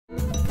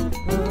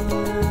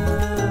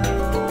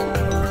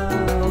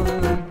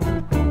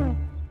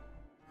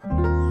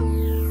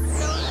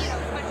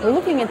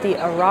looking at the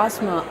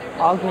Aurasma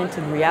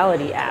augmented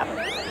reality app,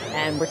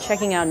 and we're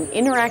checking out an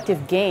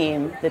interactive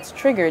game that's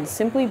triggered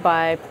simply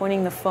by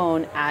pointing the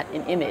phone at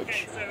an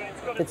image.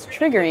 That's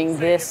triggering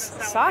this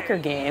soccer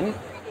game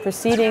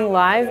proceeding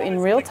live in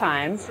real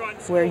time,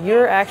 where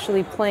you're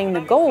actually playing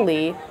the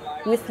goalie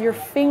with your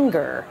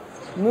finger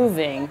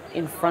moving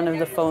in front of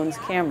the phone's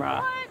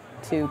camera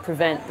to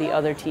prevent the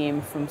other team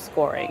from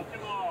scoring.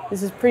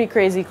 This is pretty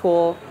crazy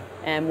cool,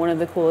 and one of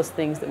the coolest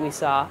things that we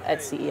saw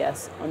at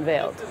CES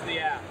unveiled. This is the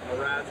app,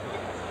 Aurasma.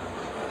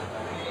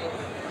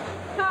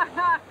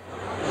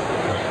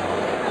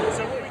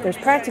 There's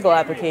practical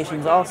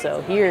applications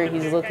also. Here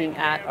he's looking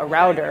at a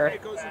router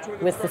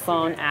with the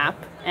phone app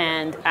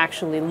and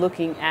actually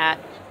looking at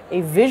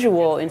a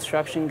visual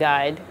instruction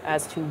guide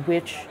as to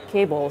which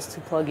cables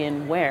to plug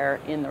in where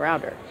in the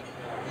router.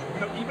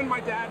 Even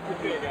my dad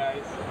could do it,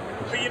 guys.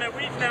 But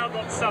we've now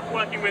got stuff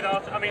working with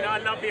art. I mean, I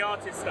love the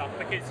artist stuff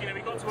because we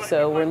got to work.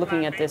 So we're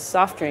looking at this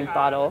soft drink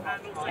bottle,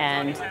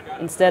 and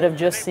instead of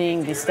just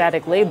seeing the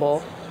static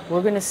label,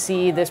 we're going to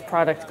see this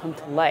product come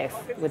to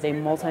life with a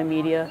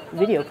multimedia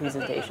video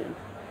presentation.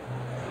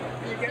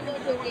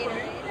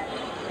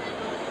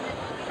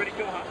 Pretty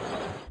cool,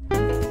 huh?